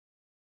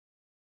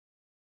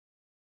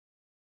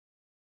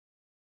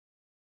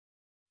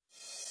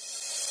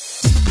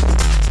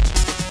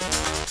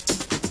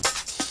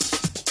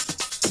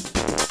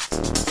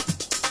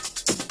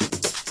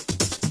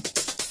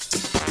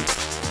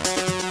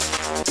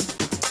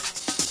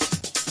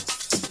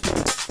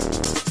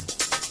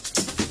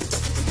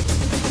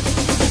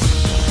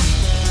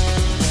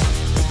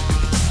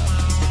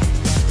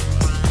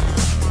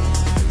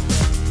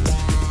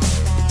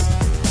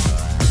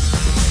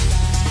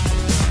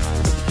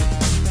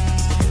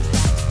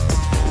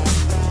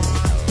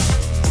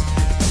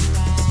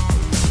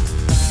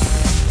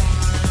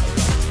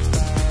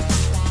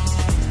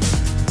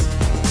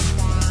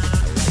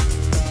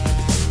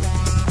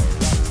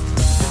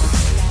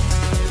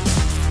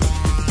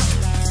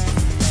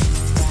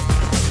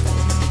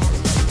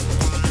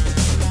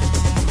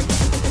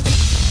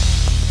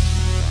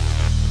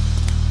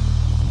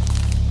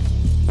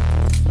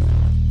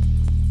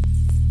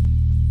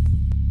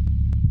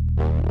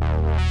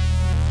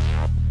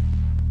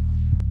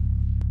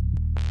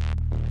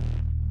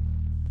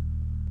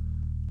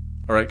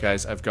Alright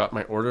guys, I've got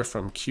my order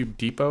from Cube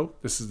Depot.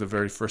 This is the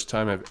very first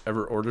time I've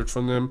ever ordered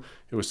from them.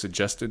 It was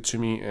suggested to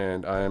me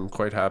and I am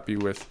quite happy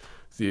with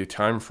the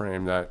time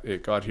frame that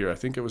it got here. I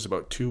think it was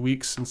about 2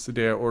 weeks since the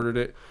day I ordered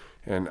it,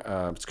 and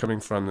it's coming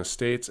from the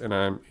States and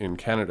I'm in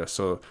Canada,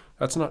 so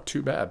that's not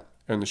too bad.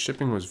 And the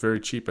shipping was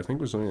very cheap. I think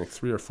it was only like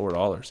 $3 or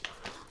 $4.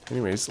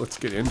 Anyways, let's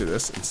get into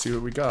this and see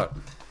what we got.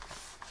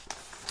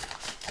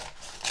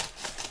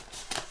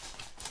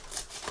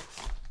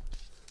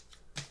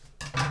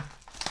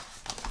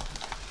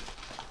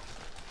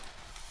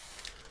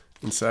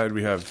 Inside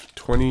we have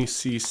 20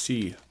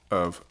 cc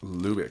of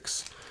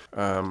Lubix.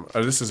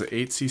 This is an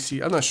 8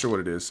 cc. I'm not sure what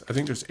it is. I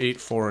think there's 8,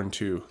 4, and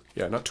 2.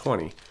 Yeah, not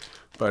 20.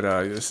 But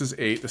this is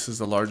 8. This is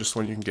the largest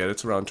one you can get.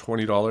 It's around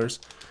 $20.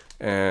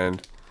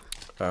 And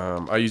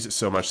I use it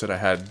so much that I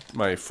had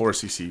my 4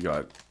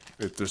 cc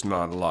there's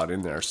not a lot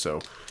in there.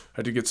 So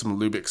I did get some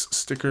Lubix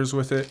stickers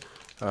with it.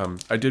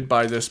 I did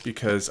buy this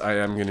because I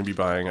am going to be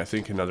buying, I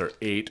think, another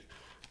 8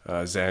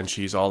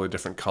 Zanchis, all the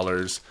different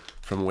colors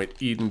from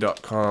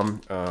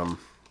WitEden.com.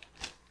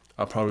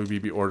 I'll probably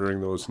be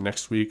ordering those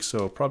next week,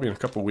 so probably in a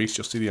couple weeks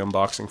you'll see the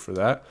unboxing for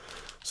that.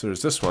 So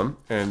there's this one,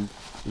 and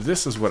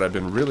this is what I've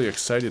been really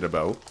excited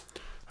about.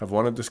 I've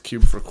wanted this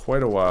cube for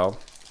quite a while.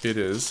 It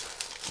is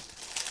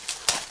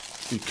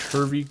the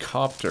Curvy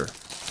Copter.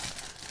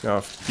 Now,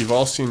 if you've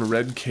all seen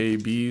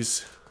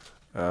redKB's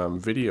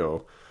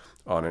video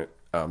on it,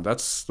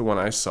 that's the one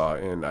I saw,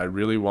 and I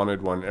really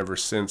wanted one ever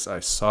since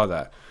I saw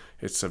that.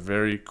 It's a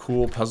very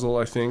cool puzzle,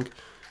 I think.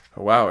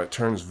 Wow, it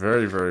turns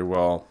very, very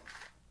well.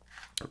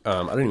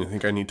 I don't even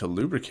think I need to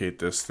lubricate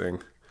this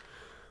thing.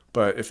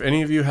 But if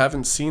any of you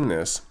haven't seen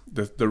this,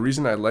 the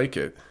reason I like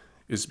it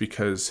is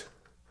because,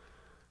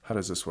 how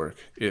does this work?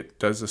 It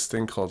does this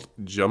thing called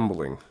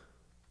jumbling,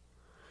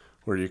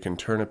 where you can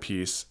turn a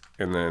piece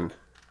and then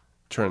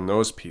turn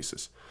those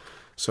pieces.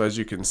 So as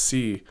you can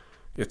see,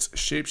 it's a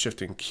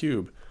shape-shifting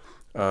cube.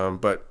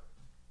 But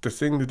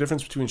the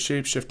difference between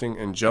shape-shifting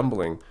and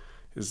jumbling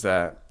is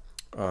that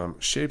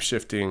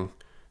shape-shifting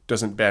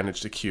doesn't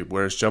bandage the cube,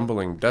 whereas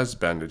jumbling does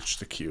bandage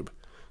the cube.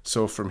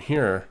 So from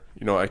here,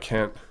 I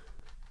can't,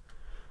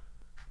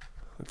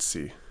 let's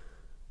see,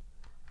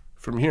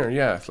 from here,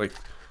 yeah, like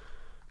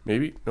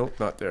maybe, nope,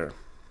 not there.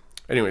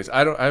 Anyways, I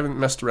haven't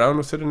messed around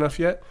with it enough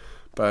yet,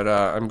 but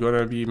I'm going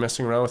to be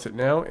messing around with it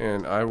now,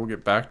 and I will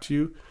get back to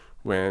you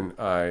when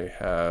I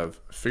have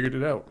figured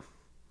it out.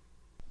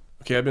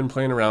 Okay, I've been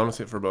playing around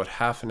with it for about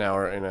half an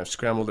hour, and I've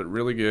scrambled it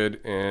really good,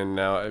 and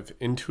now I've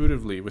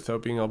intuitively,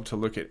 without being able to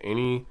look at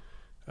any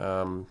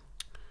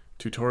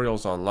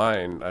tutorials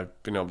online,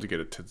 I've been able to get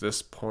it to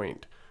this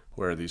point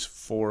where these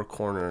 4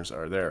 corners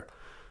are there.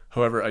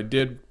 However, I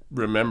did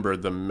remember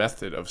the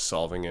method of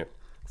solving it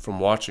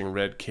from watching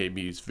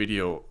redKB's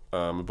video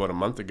about a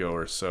month ago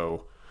or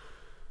so.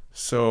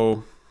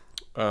 So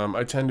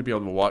I tend to be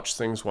able to watch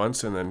things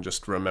once and then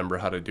just remember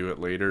how to do it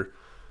later.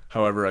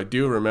 However, I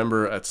do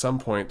remember at some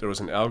point there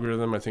was an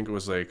algorithm, I think it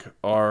was like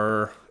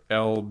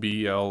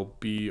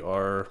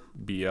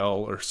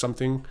RLBLBRBL or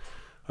something.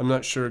 I'm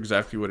not sure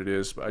exactly what it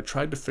is, but I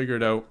tried to figure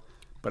it out,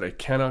 but I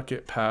cannot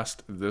get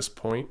past this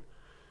point.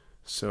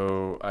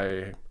 So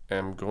I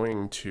am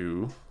going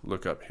to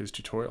look up his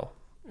tutorial,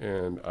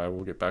 and I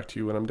will get back to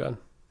you when I'm done.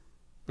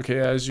 Okay,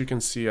 as you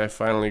can see, I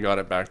finally got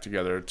it back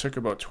together. It took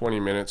about 20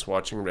 minutes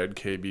watching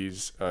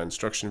redKB's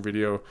instruction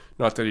video.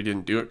 Not that he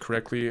didn't do it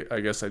correctly,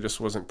 I guess I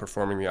just wasn't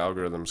performing the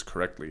algorithms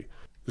correctly.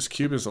 This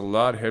cube is a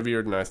lot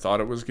heavier than I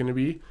thought it was going to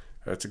be.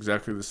 It's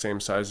exactly the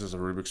same size as a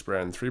Rubik's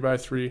brand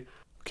 3x3.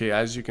 Okay,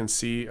 as you can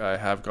see, I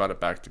have got it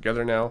back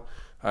together now.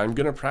 I'm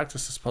going to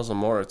practice this puzzle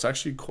more. It's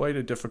actually quite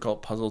a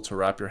difficult puzzle to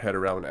wrap your head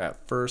around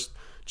at first,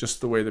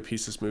 just the way the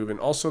pieces move. And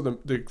also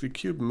the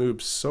cube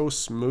moves so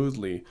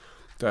smoothly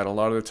that a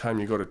lot of the time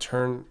you go to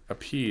turn a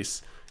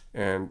piece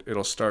and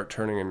it'll start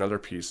turning another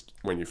piece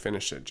when you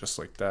finish it, just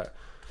like that.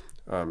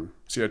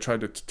 See, I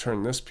tried to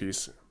turn this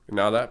piece, and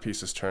now that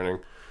piece is turning.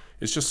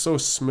 It's just so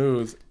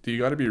smooth that you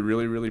got to be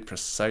really, really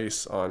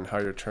precise on how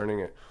you're turning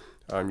it.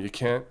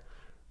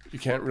 You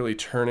can't really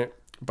turn it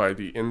by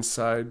the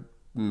inside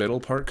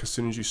middle part, because as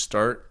soon as you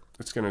start,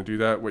 it's going to do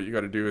that. What you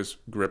got to do is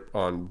grip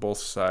on both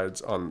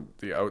sides on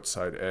the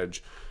outside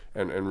edge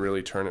and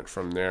really turn it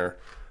from there.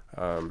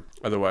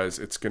 Otherwise,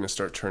 it's going to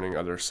start turning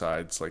other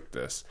sides like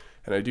this.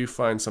 And I do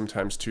find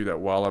sometimes too that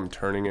while I'm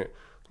turning it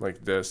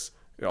like this,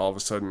 all of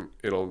a sudden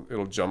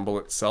it'll jumble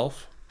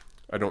itself.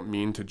 I don't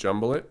mean to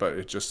jumble it, but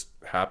it just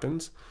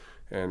happens.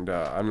 And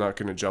I'm not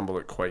going to jumble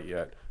it quite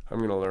yet. I'm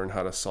going to learn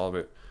how to solve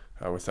it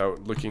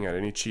without looking at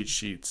any cheat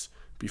sheets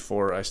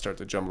before I start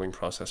the jumbling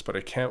process. But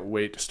I can't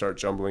wait to start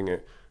jumbling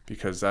it,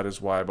 because that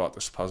is why I bought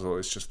this puzzle.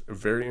 It's just a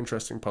very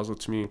interesting puzzle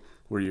to me,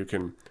 where you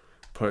can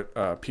put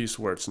a piece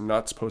where it's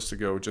not supposed to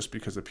go just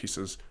because the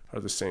pieces are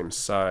the same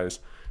size,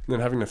 and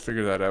then having to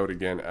figure that out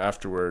again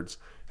afterwards.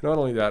 And not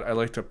only that, I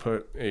like to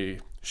put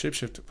a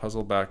shapeshift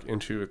puzzle back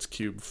into its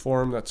cube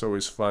form. That's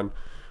always fun,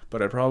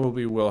 but I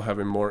probably will have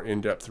a more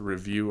in-depth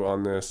review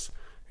on this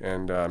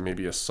and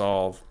maybe a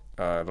solve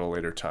at a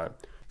later time.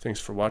 Thanks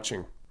for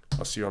watching.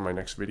 I'll see you on my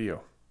next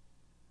video.